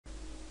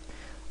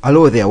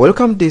Hello there,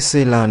 welcome to this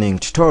learning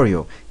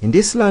tutorial. In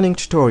this learning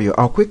tutorial,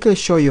 I'll quickly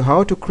show you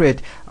how to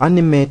create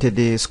animated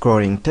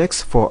scrolling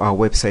text for our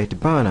website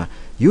banner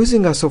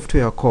using a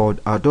software called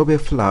Adobe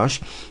Flash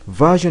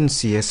version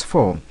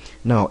CS4.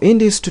 Now in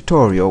this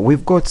tutorial,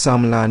 we've got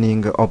some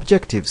learning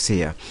objectives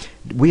here.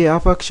 We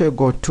have actually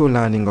got two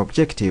learning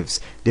objectives.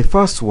 The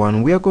first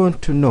one, we are going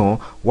to know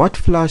what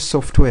Flash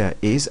software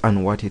is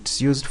and what it's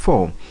used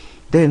for.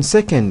 Then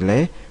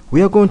secondly,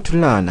 we are going to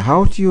learn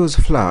how to use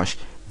Flash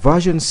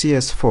version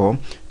CS4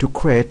 to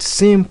create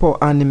simple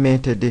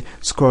animated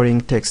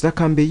scrolling text that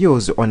can be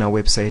used on a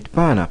website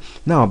banner.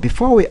 Now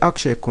before we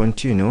actually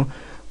continue,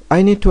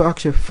 I need to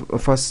actually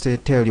first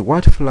tell you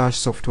what Flash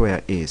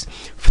software is.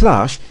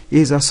 Flash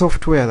is a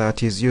software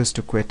that is used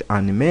to create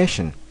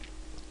animation.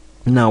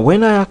 Now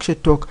when I actually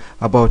talk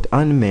about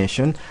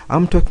animation,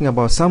 I'm talking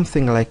about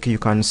something like you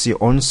can see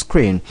on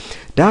screen.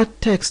 That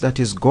text that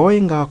is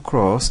going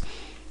across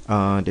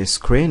the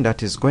screen,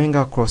 that is going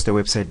across the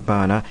website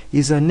banner,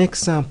 is an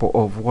example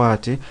of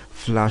what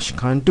Flash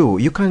can do.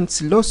 You can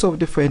see lots of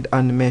different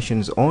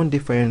animations on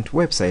different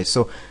websites,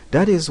 so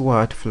that is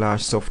what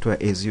Flash software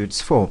is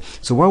used for.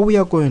 So what we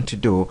are going to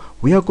do,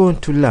 we are going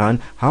to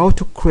learn how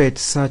to create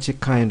such a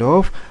kind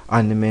of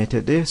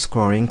animated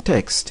scrolling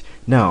text.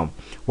 Now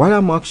what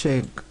I'm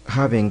actually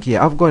having here,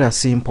 I've got a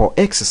simple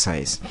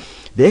exercise.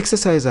 The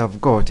exercise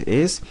I've got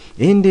is,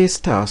 in this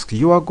task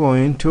you are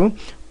going to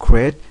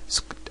create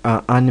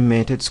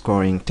animated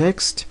scrolling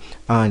text,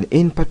 and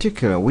in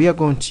particular we are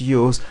going to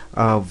use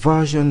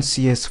version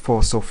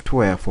CS4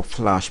 software for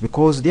Flash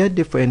because there are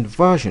different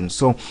versions.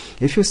 So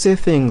if you say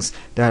things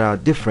that are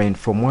different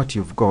from what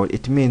you've got,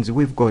 it means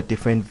we've got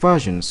different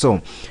versions.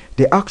 So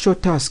the actual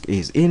task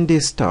is, in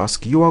this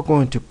task you are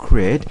going to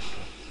create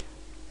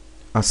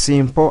a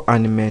simple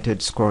animated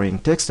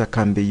scrolling text that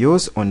can be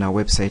used on a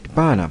website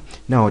banner.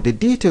 Now the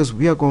details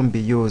we are going to be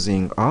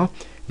using are,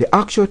 the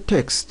actual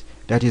text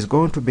that is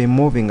going to be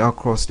moving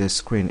across the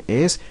screen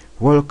is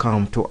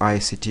welcome to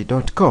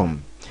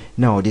ict.com.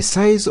 Now the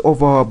size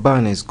of our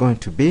banner is going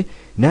to be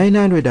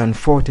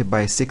 940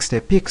 by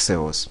 60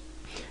 pixels,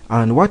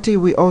 and what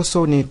we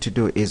also need to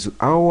do is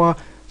our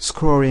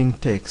scrolling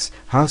text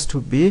has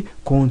to be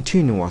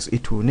continuous.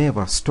 It will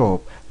never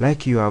stop,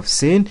 like you have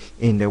seen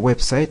in the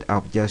website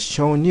I've just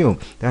shown you.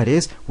 That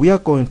is, we are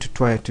going to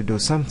try to do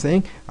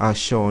something as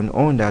shown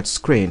on that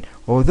screen,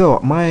 although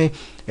my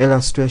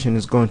illustration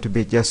is going to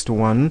be just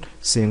one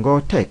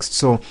single text.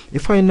 So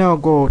if I now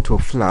go to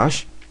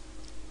Flash,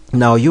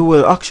 now you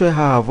will actually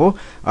have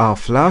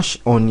Flash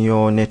on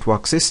your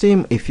network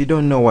system. If you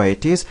don't know where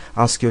it is,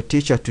 ask your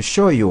teacher to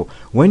show you.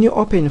 When you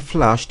open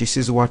Flash, this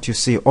is what you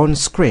see on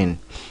screen.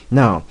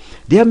 Now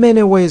there are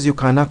many ways you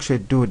can actually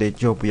do the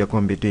job we are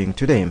going to be doing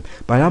today,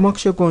 but I'm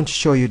actually going to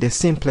show you the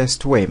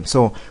simplest way.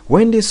 So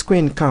when this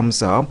screen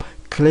comes up,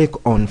 click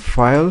on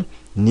File,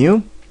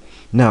 New.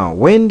 Now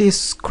when this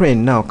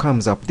screen now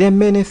comes up, there are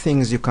many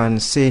things you can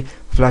see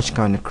Flash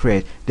can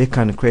create. They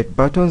can create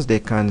buttons, they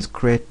can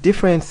create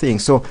different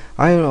things. So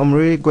I am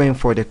really going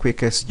for the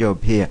quickest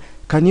job here.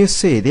 Can you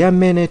see there are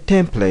many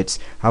templates?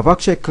 I've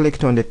actually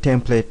clicked on the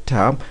template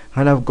tab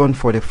and I've gone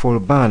for the full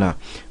banner,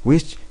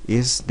 which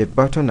is the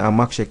button I'm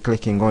actually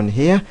clicking on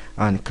here,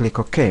 and click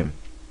OK.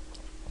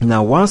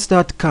 Now once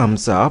that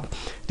comes up,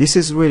 this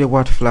is really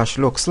what Flash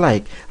looks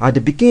like. At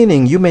the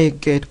beginning you may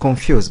get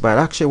confused, but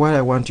actually what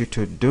I want you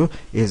to do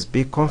is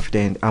be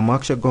confident. I'm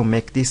actually going to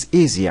make this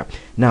easier.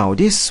 Now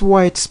this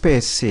white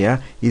space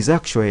here is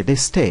actually the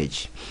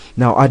stage.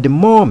 Now at the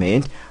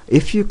moment,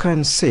 if you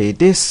can see,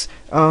 this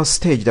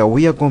stage that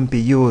we are going to be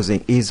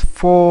using is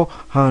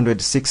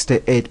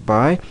 468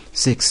 by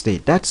 60.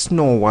 That's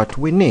not what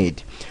we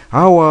need.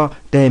 Our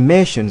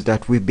dimensions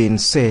that we've been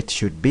set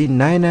should be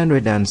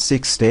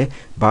 960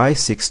 by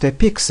 60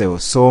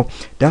 pixels. So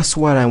that's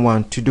what I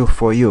want to do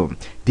for you.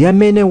 There are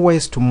many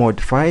ways to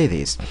modify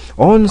this.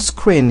 On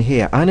screen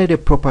here, under the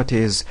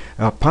properties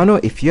panel,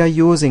 if you are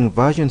using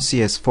version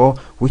CS4,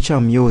 which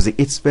I'm using,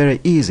 it's very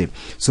easy.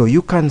 So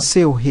you can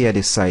see here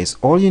the size.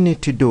 All you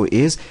need to do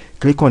is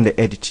click on the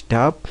edit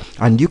tab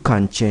and you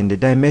can change the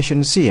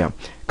dimensions here.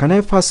 Can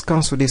I first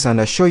cancel this and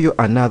I'll show you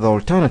another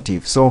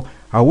alternative? So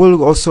I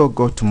will also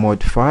go to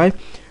modify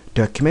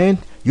document.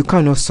 You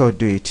can also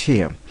do it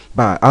here,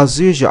 but as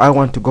usual I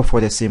want to go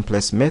for the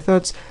simplest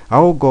methods. I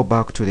will go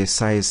back to the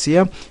size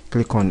here,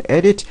 click on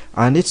edit,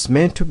 and it's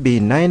meant to be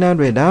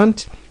 900,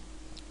 and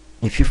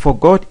if you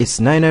forgot, it's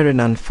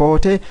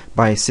 940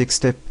 by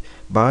 60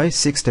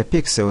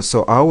 pixels.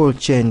 So I will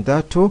change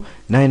that to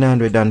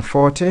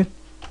 940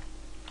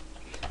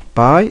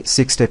 by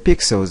 60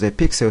 pixels. The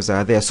pixels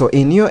are there. So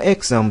in your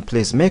exam,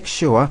 please make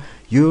sure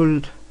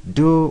you'll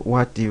do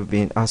what you've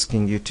been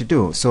asking you to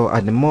do. So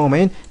at the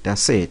moment,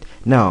 that's it.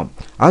 Now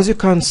as you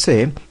can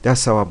see,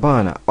 that's our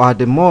banner. At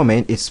the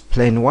moment it's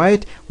plain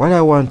white. What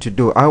I want to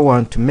do, I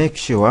want to make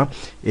sure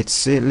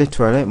it's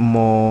literally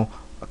more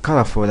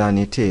colorful than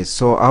it is.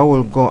 So I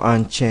will go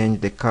and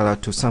change the color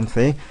to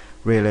something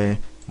really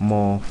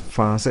more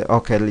fancy.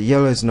 Okay,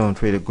 yellow is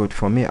not really good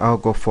for me. I'll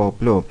go for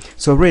blue.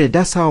 So really,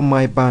 that's how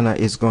my banner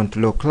is going to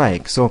look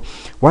like. So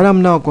what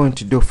I'm now going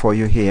to do for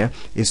you here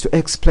is to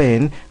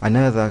explain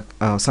another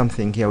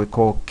something here we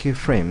call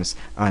keyframes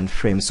and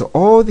frames. So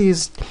all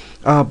these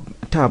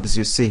tabs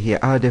you see here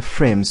are the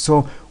frames.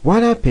 So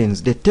what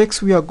happens, the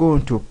text we are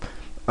going to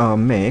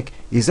make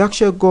is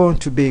actually going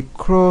to be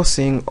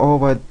crossing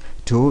over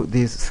to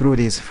this through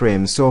these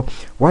frames. So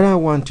what I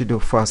want to do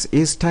first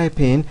is type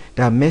in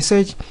the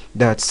message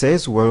that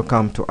says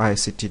welcome to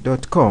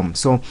ict.com.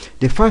 So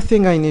the first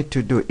thing I need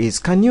to do is,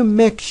 can you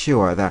make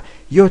sure that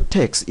your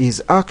text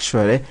is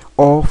actually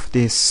off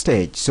this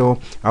stage? So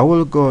I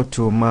will go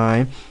to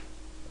my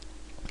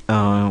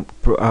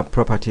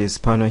properties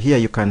panel. Here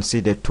you can see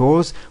the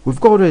tools. We've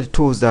got the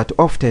tools that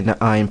often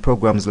are in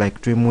programs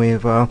like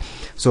Dreamweaver.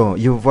 So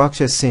you've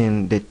actually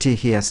seen the T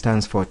here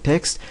stands for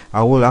text.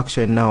 I will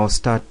actually now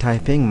start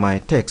typing my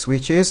text,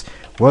 which is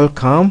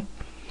welcome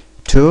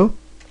to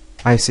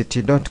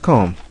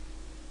ict.com.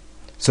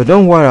 So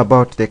don't worry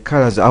about the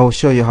colors. I will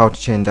show you how to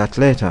change that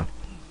later.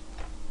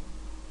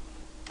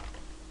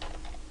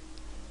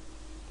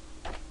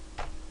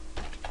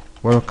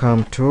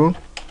 Welcome to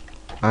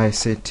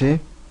ict.com.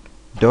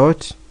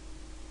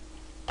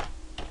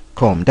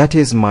 That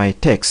is my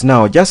text.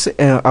 Now just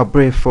a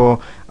brief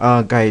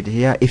guide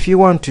here. If you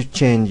want to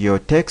change your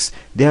text,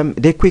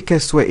 the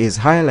quickest way is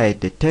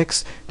highlight the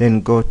text,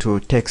 then go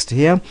to text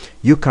here.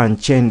 You can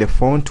change the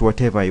font to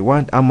whatever you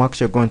want. I'm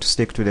actually going to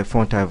stick to the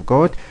font I've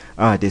got.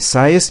 The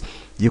size,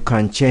 you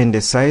can change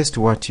the size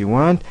to what you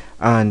want,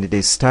 and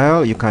the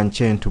style you can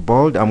change to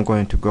bold. I'm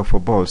going to go for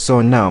bold.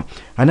 So now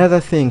another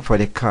thing for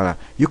the color,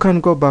 you can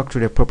go back to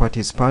the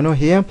properties panel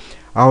here.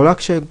 I'll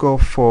actually go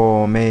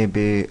for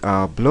maybe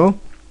blue.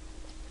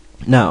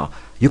 Now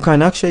you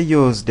can actually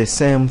use the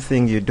same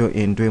thing you do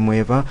in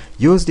Dreamweaver.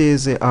 Use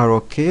these arrow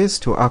keys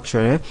to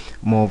actually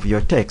move your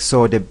text.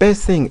 So the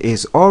best thing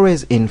is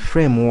always in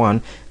frame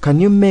 1, can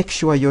you make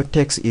sure your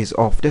text is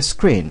off the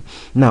screen?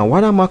 Now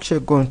what I'm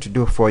actually going to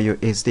do for you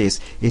is this.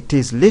 It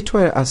is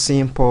literally a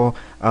simple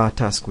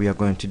task we are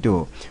going to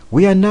do.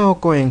 We are now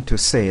going to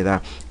say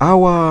that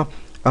our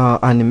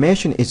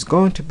animation is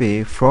going to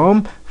be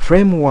from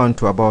frame 1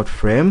 to about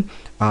frame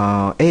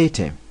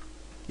 80.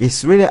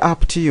 It's really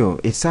up to you.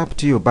 It's up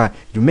to you. But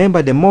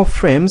remember, the more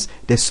frames,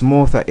 the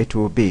smoother it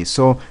will be.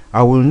 So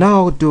I will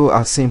now do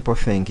a simple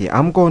thing here.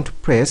 I'm going to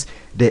press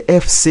the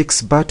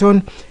F6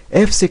 button.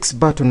 F6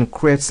 button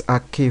creates a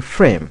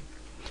keyframe.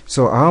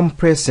 So I'm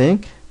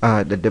pressing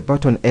the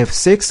button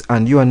F6,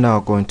 and you are now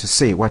going to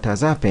see what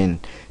has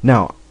happened.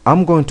 Now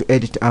I'm going to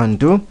edit and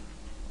undo.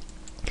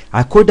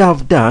 I could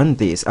have done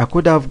this. I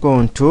could have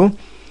gone to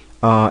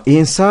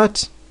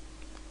insert.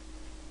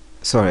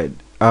 Sorry.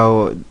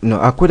 No,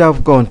 I could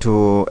have gone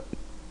to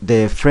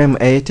the frame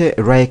 80,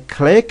 right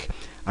click,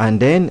 and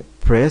then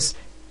press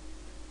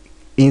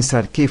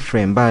insert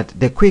keyframe. But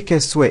the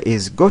quickest way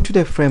is go to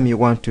the frame you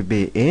want to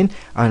be in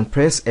and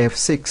press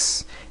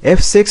F6.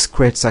 F6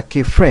 creates a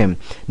keyframe.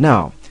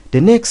 Now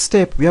the next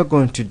step we are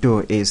going to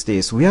do is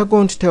this. We are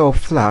going to tell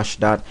Flash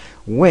that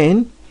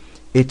when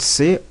it's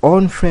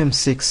on frame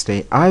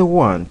 60, I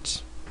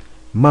want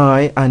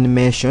my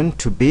animation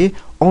to be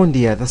on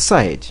the other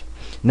side.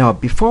 Now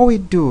before we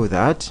do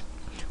that,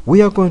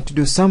 we are going to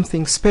do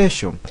something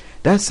special.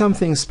 That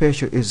something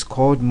special is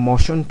called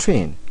motion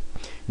twin.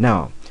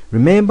 Now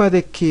remember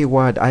the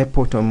keyword I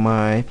put on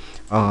my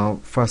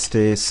first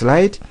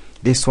slide,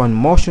 this one,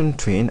 motion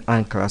twin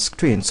and class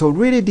twin. So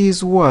really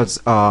these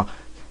words are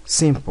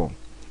simple.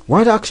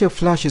 What actually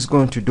Flash is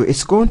going to do,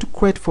 it's going to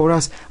create for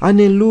us an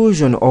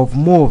illusion of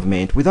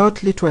movement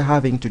without literally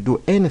having to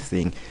do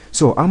anything.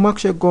 So I'm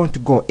actually going to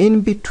go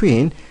in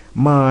between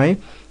my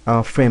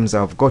frames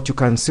I've got. You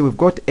can see we've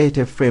got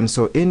 80 frames,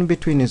 so in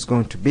between is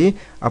going to be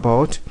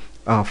about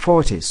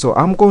 40. So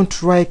I'm going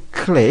to right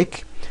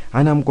click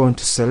and I'm going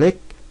to select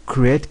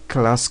create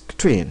class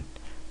twin.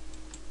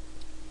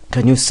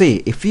 Can you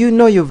see? If you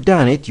know you've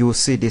done it, you'll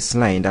see this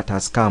line that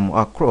has come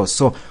across.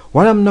 So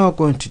what I'm now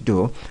going to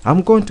do,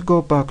 I'm going to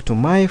go back to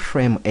my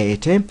frame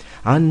 80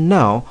 and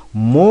now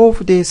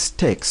move this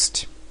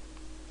text,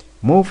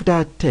 move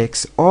that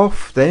text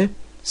off the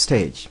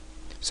stage.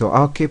 So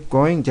I'll keep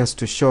going just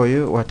to show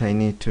you what I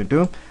need to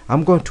do.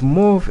 I'm going to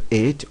move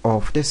it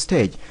off the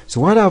stage.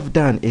 So what I've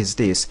done is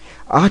this.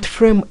 At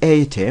frame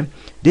 80,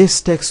 this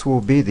text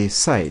will be this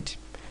side.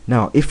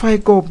 Now if I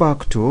go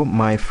back to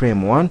my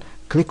frame 1,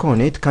 click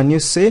on it, can you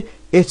see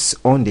it's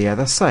on the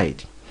other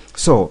side?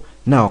 So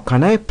now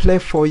can I play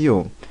for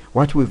you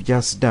what we've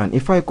just done?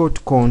 If I go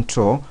to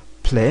Control,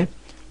 play,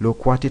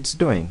 look what it's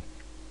doing.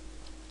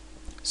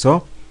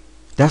 So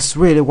that's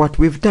really what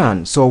we've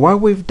done. So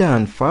what we've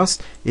done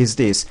first is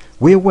this.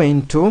 We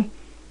went to,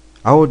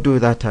 I will do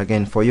that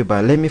again for you,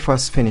 but let me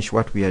first finish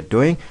what we are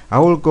doing. I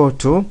will go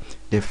to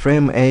the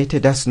frame 80.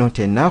 That's not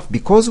enough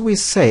because we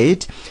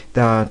said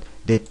that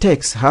the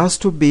text has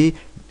to be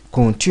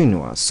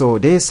continuous. So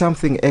there is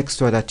something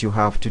extra that you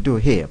have to do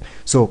here.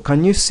 So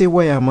can you see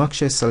where I'm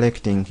actually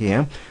selecting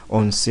here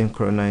on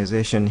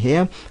synchronization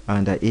here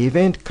under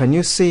event? Can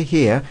you see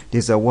here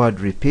there's a word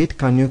repeat?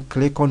 Can you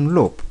click on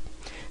loop?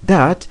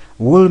 That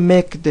will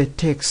make the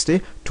text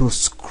to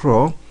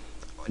scroll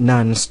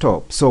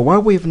non-stop. So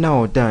what we've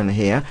now done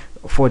here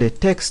for the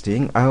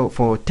testing, I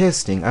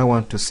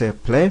want to say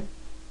play.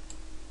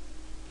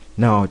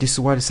 Now this is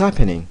what is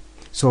happening.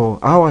 So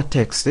our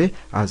text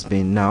has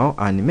been now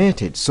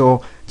animated.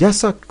 So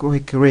just a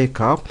quick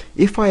recap,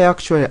 if I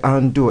actually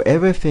undo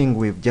everything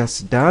we've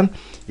just done,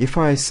 if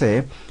I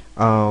say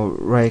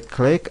right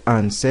click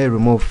and say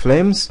remove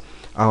frames,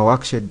 I'll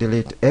actually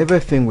delete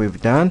everything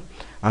we've done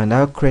and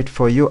I'll create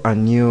for you a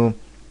new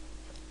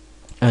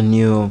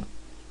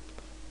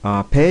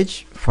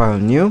page, file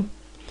new.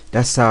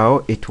 That's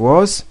how it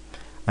was.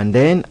 And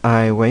then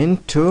I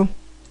went to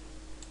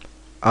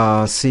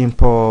a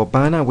simple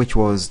banner which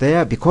was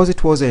there. Because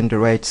it wasn't the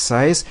right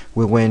size,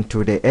 we went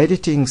to the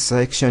editing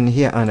section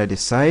here under the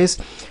size.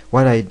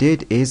 What I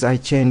did is I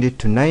changed it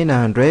to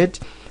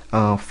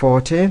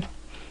 940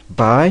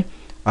 by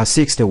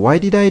 60. Why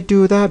did I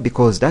do that?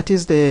 Because that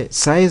is the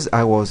size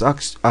I was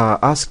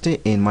asked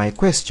in my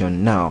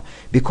question. Now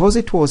because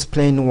it was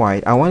plain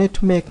white, I wanted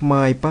to make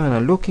my banner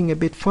looking a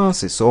bit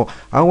fancy, so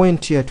I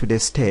went here to the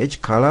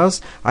stage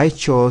colors. I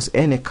chose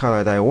any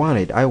color that I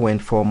wanted. I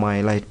went for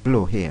my light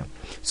blue here.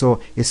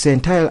 So it's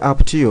entirely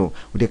up to you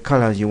with the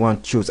colors you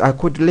want to choose. I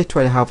could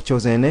literally have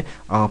chosen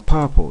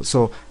purple,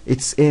 so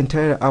it's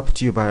entirely up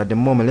to you, but at the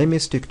moment let me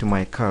stick to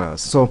my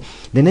colors. So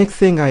the next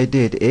thing I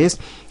did is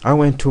I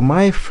went to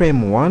my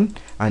frame 1,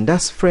 and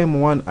that's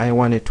frame 1 I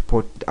wanted to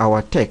put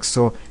our text.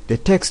 So the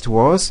text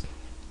was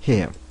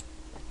here: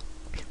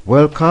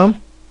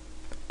 welcome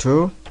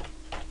to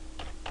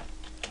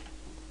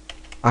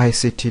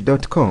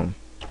ICT.com.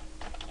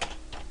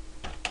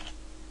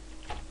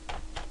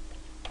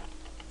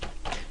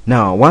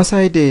 Now once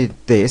I did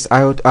this,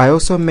 I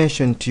also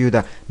mentioned to you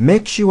that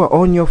make sure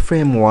on your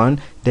frame 1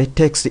 the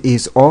text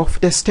is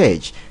off the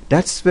stage.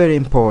 That's very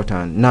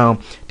important. Now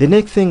the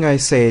next thing I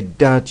said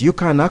that you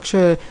can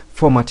actually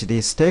format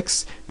this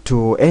text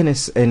to any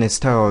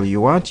style you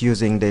want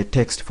using the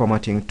text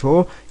formatting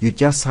tool. You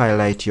just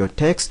highlight your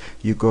text,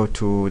 you go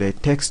to the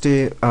text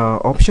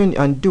option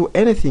and do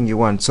anything you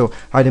want. So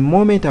at the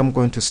moment I'm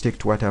going to stick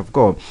to what I've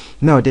got.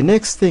 Now the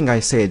next thing I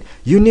said,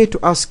 you need to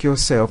ask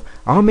yourself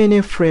how many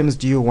frames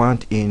do you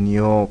want in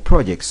your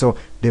project. So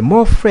the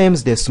more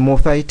frames the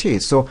smoother it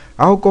is. So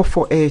I'll go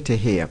for 80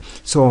 here.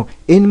 So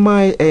in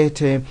my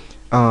 80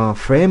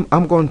 frame,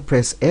 I'm going to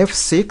press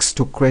F6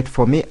 to create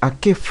for me a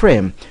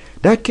keyframe.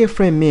 That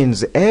keyframe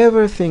means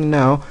everything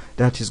now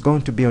that is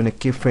going to be on a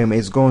keyframe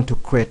is going to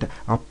create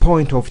a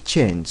point of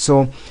change.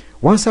 So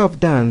once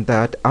I've done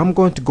that, I'm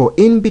going to go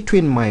in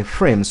between my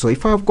frames. So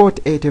if I've got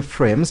 80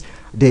 frames,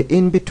 the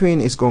in between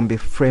is going to be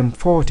frame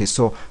 40.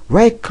 So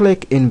right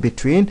click in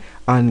between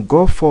and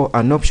go for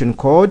an option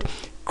called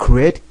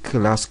create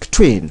class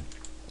twin.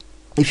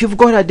 If you've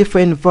got a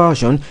different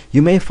version,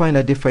 you may find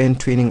a different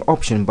twinning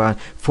option, but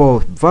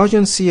for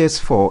version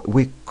CS4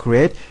 we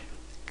create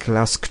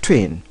class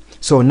twin.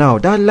 So now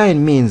that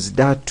line means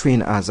that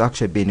twin has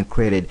actually been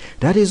created.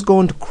 That is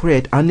going to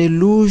create an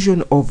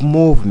illusion of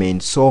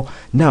movement. So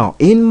now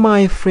in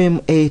my frame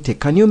 80,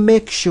 can you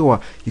make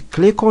sure you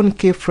click on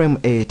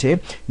keyframe 80?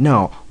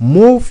 Now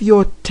move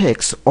your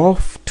text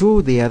off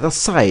to the other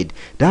side.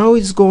 That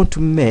is going to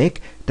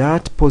make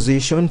that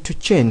position to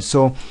change.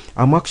 So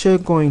I'm actually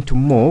going to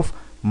move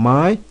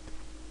my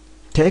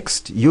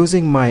text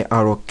using my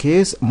arrow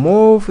keys,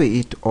 move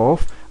it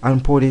off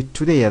and put it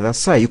to the other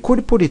side. You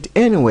could put it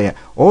anywhere.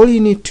 All you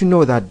need to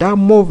know that that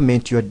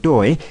movement you're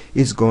doing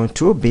is going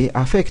to be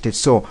affected.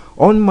 So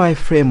on my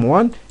frame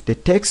 1, the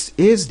text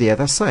is the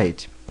other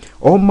side.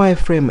 On my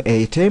frame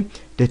 80,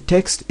 the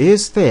text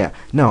is there.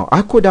 Now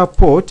I could have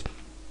put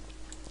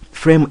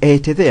frame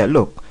 80 there.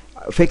 Look,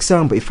 for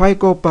example, if I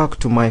go back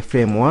to my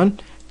frame 1,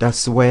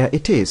 that's where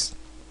it is.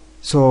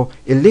 So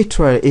it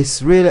literally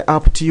is really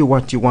up to you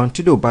what you want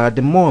to do, but at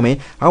the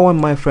moment I want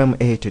my frame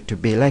 80 to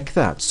be like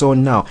that. So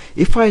now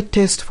if I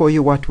test for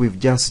you what we've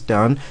just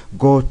done,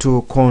 go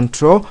to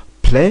control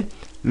play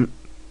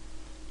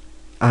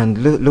and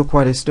look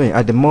what it's doing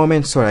at the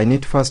moment. Sorry, I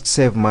need to first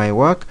save my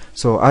work.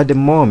 So at the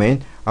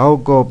moment I'll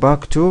go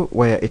back to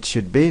where it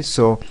should be.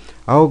 So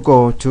I'll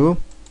go to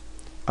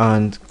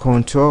and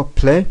control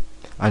play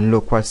and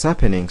look what's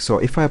happening. So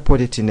if I put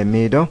it in the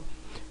middle,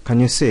 can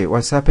you see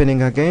what's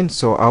happening again?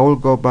 So I will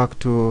go back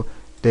to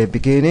the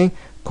beginning,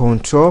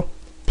 control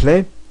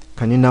play.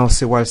 Can you now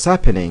see what's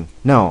happening?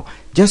 Now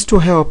just to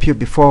help you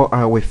before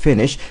we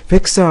finish, for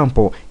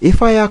example,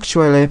 if I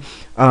actually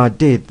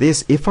did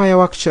this, if I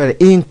actually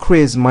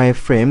increase my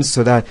frames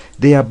so that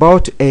they are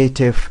about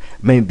 80,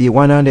 maybe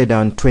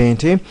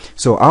 120,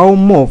 so I'll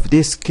move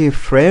this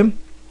keyframe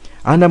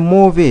and I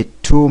move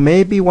it to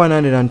maybe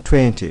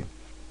 120.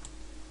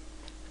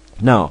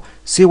 Now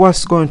see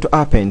what's going to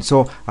happen.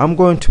 So I'm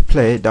going to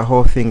play the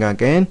whole thing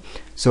again.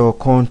 So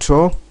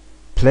control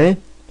play.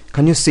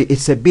 Can you see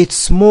it's a bit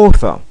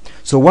smoother?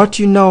 So what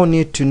you now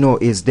need to know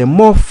is the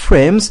more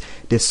frames,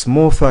 the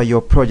smoother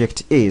your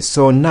project is.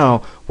 So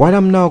now what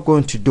I'm now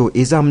going to do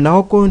is I'm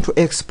now going to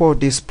export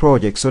this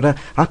project so that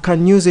I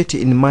can use it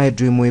in my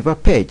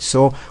Dreamweaver page.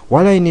 So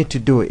what I need to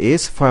do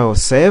is file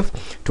save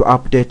to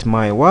update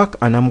my work,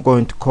 and I'm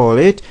going to call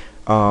it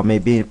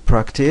maybe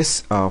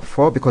practice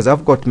 4, because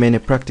I've got many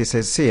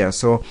practices here.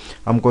 So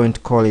I'm going to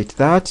call it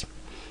that.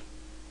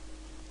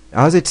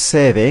 As it's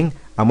saving,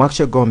 I'm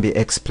actually going to be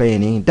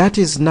explaining that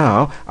is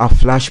now a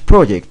Flash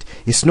project.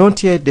 It's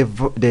not yet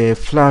the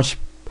Flash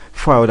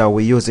file that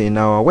we use in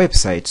our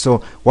website. So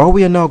what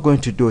we are now going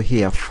to do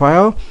here,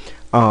 file,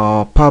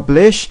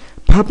 publish.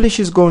 Publish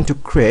is going to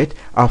create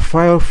a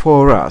file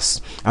for us,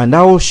 and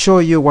I will show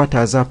you what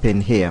has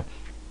happened here.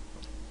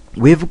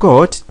 We've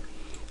got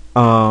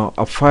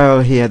a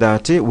file here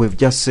that we've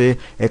just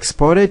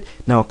exported.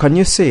 Now can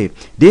you see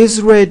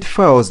these red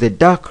files, the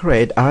dark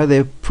red, are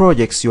the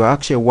projects you are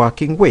actually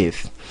working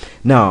with.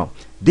 Now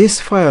this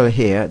file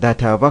here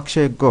that I've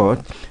actually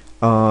got,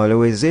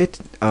 where is it,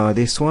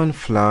 this one,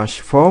 Flash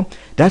 4,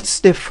 that's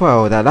the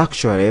file that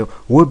actually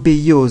will be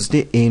used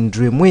in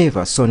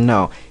Dreamweaver. So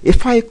now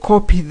if I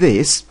copy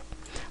this,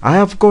 I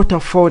have got a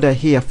folder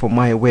here for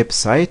my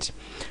website.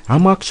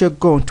 I'm actually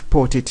going to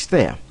put it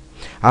there.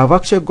 I've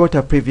actually got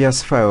a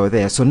previous file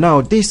there. So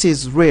now this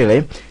is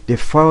really the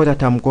file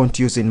that I'm going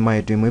to use in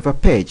my Dreamweaver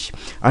page.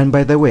 And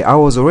by the way, I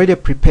was already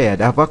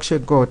prepared. I've actually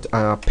got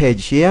a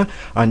page here,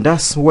 and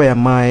that's where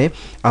my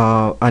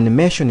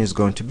animation is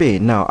going to be.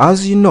 Now,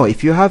 as you know,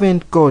 if you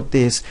haven't got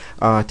this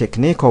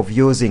technique of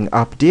using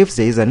AppDiv,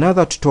 there is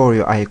another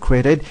tutorial I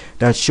created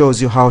that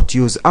shows you how to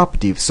use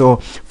AppDiv. So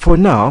for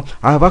now,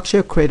 I've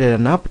actually created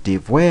an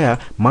AppDiv where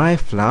my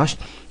Flash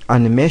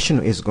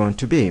animation is going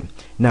to be.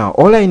 Now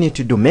all I need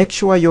to do, make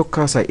sure your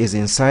cursor is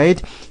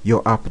inside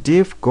your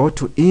AppDiv, go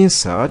to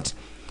insert,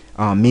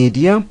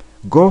 media,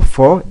 go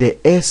for the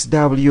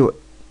SWF.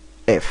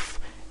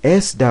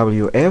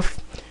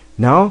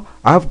 Now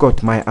I've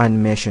got my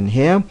animation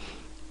here,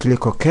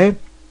 click OK,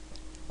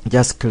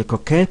 just click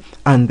OK,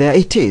 and there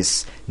it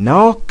is.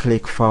 Now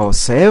click file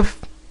save.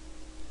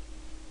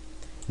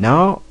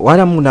 Now what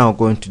I'm now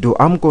going to do,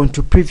 I'm going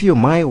to preview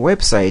my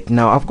website.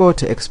 Now I've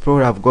got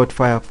Explorer, I've got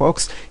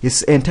Firefox,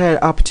 it's entirely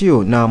up to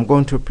you. Now I'm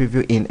going to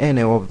preview in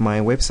any of my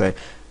website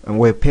and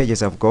web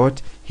pages I've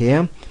got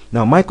here.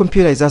 Now my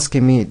computer is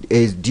asking me,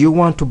 do you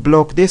want to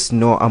block this?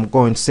 No, I'm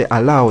going to say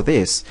allow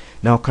this.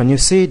 Now can you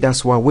see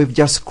that's what we've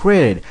just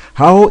created?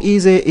 How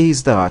easy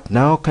is that?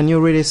 Now can you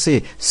really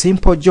see?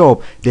 Simple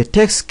job. The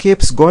text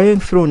keeps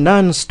going through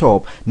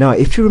non-stop. Now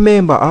if you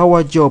remember,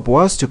 our job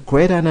was to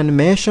create an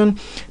animation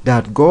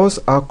that goes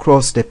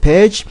across the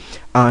page,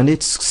 and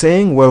it's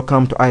saying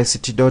welcome to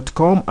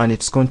ict.com, and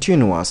it's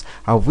continuous.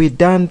 Have we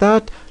done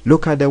that?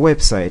 Look at the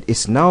website,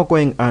 it's now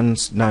going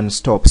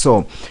non-stop.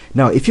 So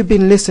now if you've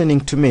been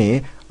listening to me,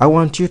 I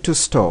want you to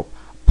stop,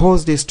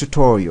 pause this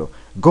tutorial,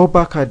 go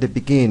back at the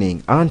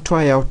beginning and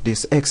try out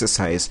this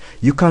exercise.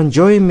 You can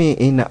join me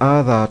in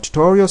other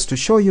tutorials to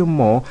show you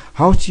more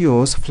how to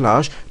use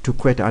Flash to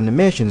create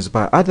animations,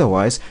 but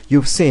otherwise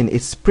you've seen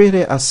it's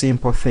pretty a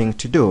simple thing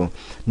to do.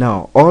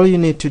 Now all you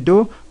need to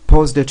do,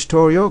 pause the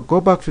tutorial,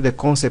 go back to the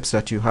concepts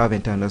that you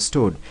haven't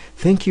understood.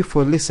 Thank you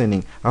for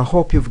listening. I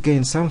hope you've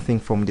gained something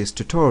from this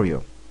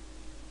tutorial.